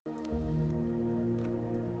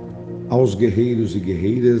Aos guerreiros e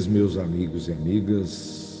guerreiras, meus amigos e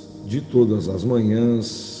amigas de todas as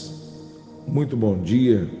manhãs, muito bom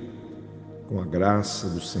dia, com a graça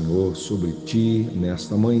do Senhor sobre ti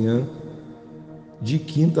nesta manhã de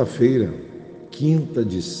quinta-feira, quinta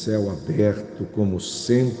de céu aberto, como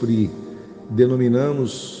sempre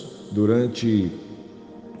denominamos durante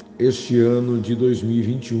este ano de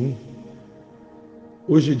 2021.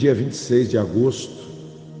 Hoje é dia 26 de agosto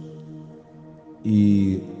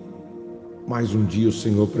e mais um dia o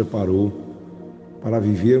Senhor preparou para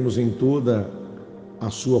vivermos em toda a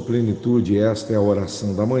sua plenitude. Esta é a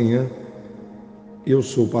oração da manhã. Eu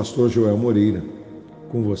sou o pastor Joel Moreira,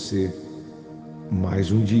 com você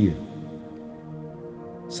mais um dia.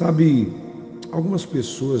 Sabe, algumas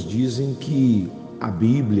pessoas dizem que a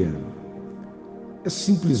Bíblia é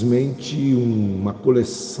simplesmente uma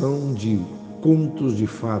coleção de contos de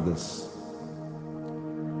fadas.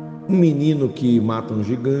 Um menino que mata um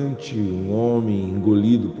gigante, um homem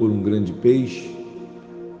engolido por um grande peixe,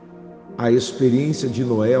 a experiência de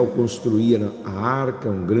Noé ao construir a arca,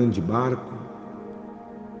 um grande barco.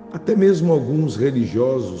 Até mesmo alguns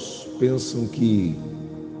religiosos pensam que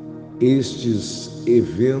estes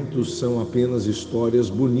eventos são apenas histórias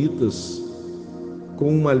bonitas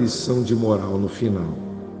com uma lição de moral no final.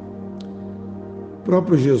 O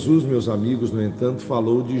próprio Jesus, meus amigos, no entanto,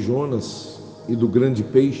 falou de Jonas e do grande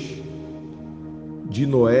peixe, de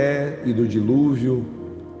Noé e do dilúvio,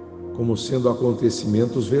 como sendo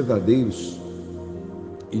acontecimentos verdadeiros.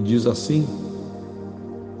 E diz assim,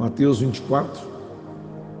 Mateus 24,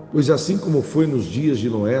 pois assim como foi nos dias de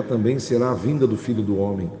Noé, também será a vinda do Filho do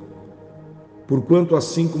Homem. Porquanto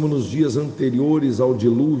assim como nos dias anteriores ao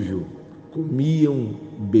dilúvio, comiam,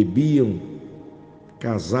 bebiam,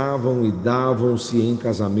 casavam e davam-se em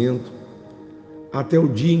casamento, até o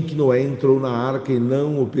dia em que Noé entrou na arca e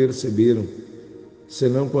não o perceberam,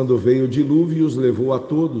 senão quando veio o dilúvio e os levou a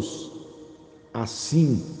todos,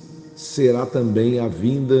 assim será também a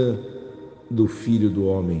vinda do Filho do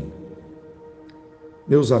Homem.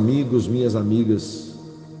 Meus amigos, minhas amigas,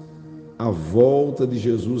 a volta de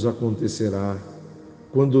Jesus acontecerá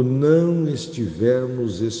quando não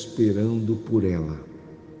estivermos esperando por ela.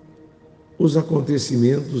 Os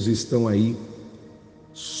acontecimentos estão aí,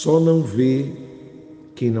 só não vê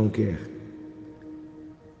quem não quer.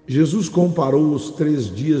 Jesus comparou os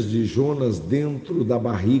 3 dias de Jonas dentro da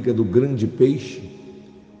barriga do grande peixe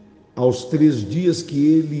aos 3 dias que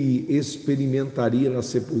ele experimentaria na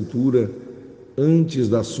sepultura antes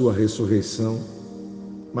da sua ressurreição.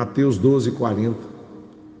 Mateus 12:40.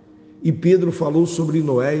 E Pedro falou sobre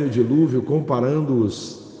Noé e o dilúvio,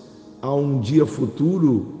 comparando-os a um dia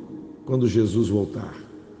futuro quando Jesus voltar.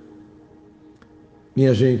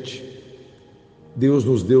 Minha gente, Deus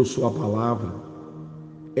nos deu sua palavra.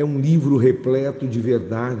 É um livro repleto de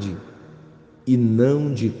verdade e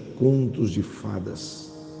não de contos de fadas.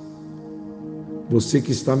 Você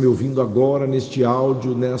que está me ouvindo agora neste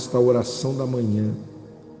áudio, nesta oração da manhã,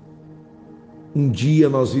 um dia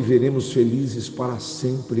nós viveremos felizes para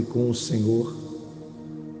sempre com o Senhor,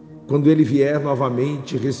 quando Ele vier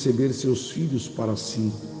novamente receber seus filhos para si.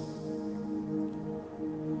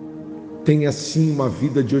 Tenha sim uma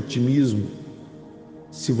vida de otimismo,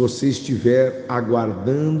 se você estiver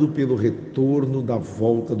aguardando pelo retorno da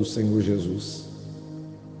volta do Senhor Jesus.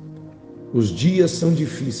 Os dias são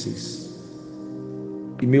difíceis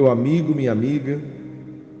e, meu amigo, minha amiga,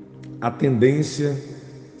 a tendência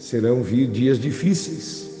serão vir dias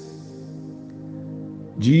difíceis,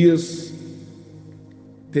 dias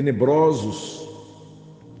tenebrosos,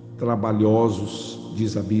 trabalhosos,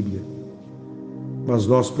 diz a Bíblia, mas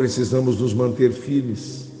nós precisamos nos manter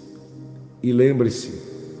firmes. E lembre-se,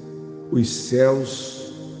 os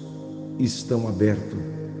céus estão abertos,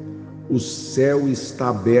 o céu está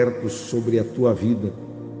aberto sobre a tua vida.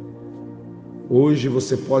 Hoje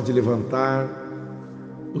você pode levantar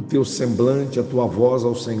o teu semblante, a tua voz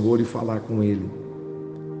ao Senhor e falar com Ele,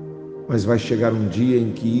 mas vai chegar um dia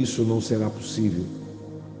em que isso não será possível.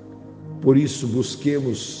 Por isso,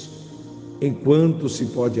 busquemos enquanto se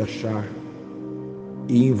pode achar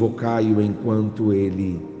e invocai-o enquanto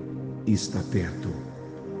Ele está perto.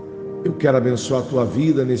 Eu quero abençoar a tua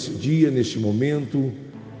vida nesse dia, neste momento,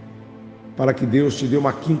 para que Deus te dê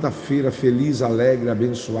uma quinta-feira feliz, alegre,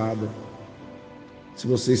 abençoada. Se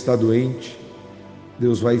você está doente,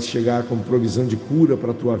 Deus vai chegar com provisão de cura para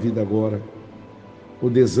a tua vida agora. O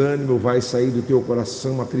desânimo vai sair do teu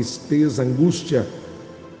coração, a tristeza, a angústia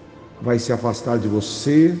vai se afastar de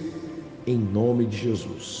você, em nome de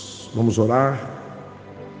Jesus. Vamos orar.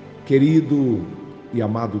 Querido e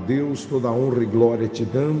amado Deus, toda honra e glória te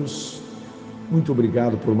damos. Muito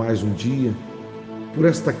obrigado por mais um dia. por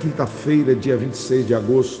esta quinta-feira, dia 26 de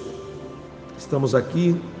agosto. Estamos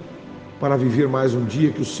aqui para viver mais um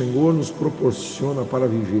dia que o Senhor nos proporciona para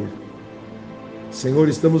viver. Senhor,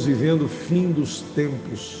 estamos vivendo o fim dos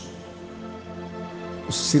tempos.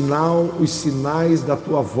 Os sinais da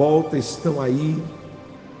Tua volta estão aí,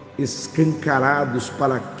 escancarados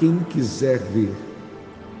para quem quiser ver.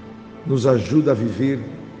 Nos ajuda a viver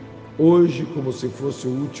hoje como se fosse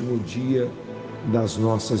o último dia das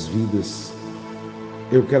nossas vidas.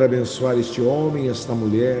 Eu quero abençoar este homem, esta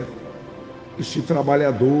mulher, este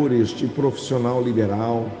trabalhador, este profissional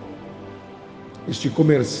liberal, este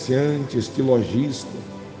comerciante, este lojista,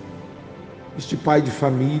 este pai de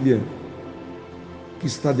família que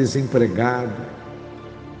está desempregado,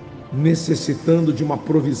 necessitando de uma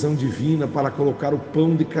provisão divina para colocar o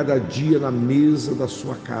pão de cada dia na mesa da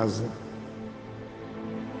sua casa.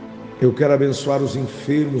 Eu quero abençoar os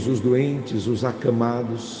enfermos, os doentes, os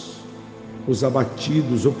acamados, os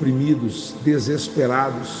abatidos, oprimidos,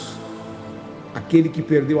 desesperados, aquele que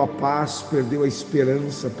perdeu a paz, perdeu a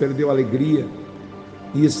esperança, perdeu a alegria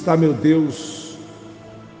e está, meu Deus,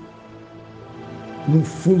 num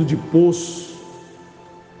fundo de poço,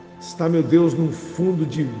 está, meu Deus, num fundo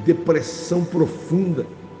de depressão profunda.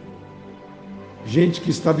 Gente que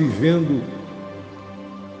está vivendo,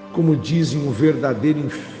 como dizem, um verdadeiro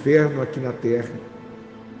inferno aqui na terra.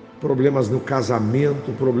 Problemas no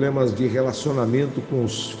casamento, problemas de relacionamento com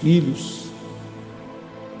os filhos.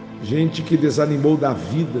 Gente que desanimou da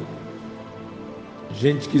vida.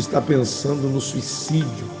 Gente que está pensando no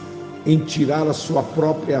suicídio, em tirar a sua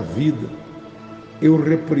própria vida. Eu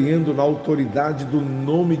repreendo na autoridade do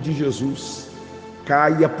nome de Jesus.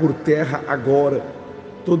 Caia por terra agora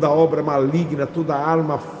toda obra maligna, toda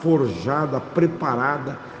arma forjada,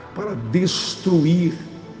 preparada para destruir.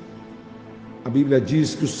 A Bíblia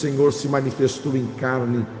diz que o Senhor se manifestou em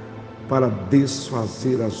carne para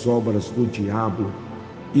desfazer as obras do diabo.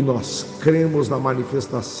 E nós cremos na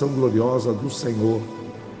manifestação gloriosa do Senhor.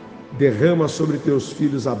 Derrama sobre teus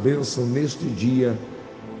filhos a bênção neste dia.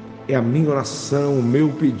 É a minha oração, o meu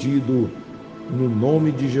pedido, no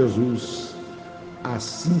nome de Jesus.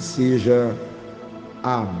 Assim seja.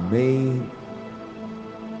 Amém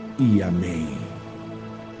e amém.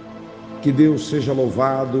 Que Deus seja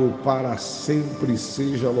louvado, para sempre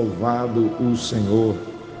seja louvado o Senhor.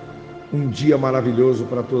 Um dia maravilhoso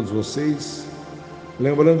para todos vocês.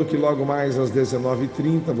 Lembrando que logo mais às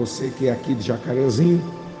 19h30, você que é aqui de Jacarezinho,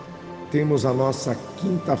 temos a nossa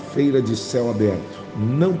quinta-feira de céu aberto.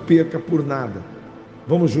 Não perca por nada.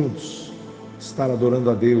 Vamos juntos estar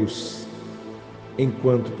adorando a Deus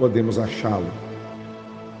enquanto podemos achá-lo.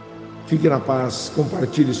 Fique na paz,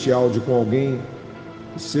 compartilhe este áudio com alguém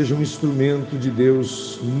e seja um instrumento de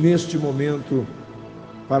Deus neste momento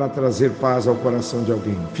para trazer paz ao coração de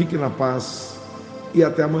alguém. Fique na paz e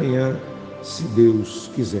até amanhã, se Deus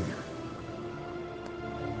quiser.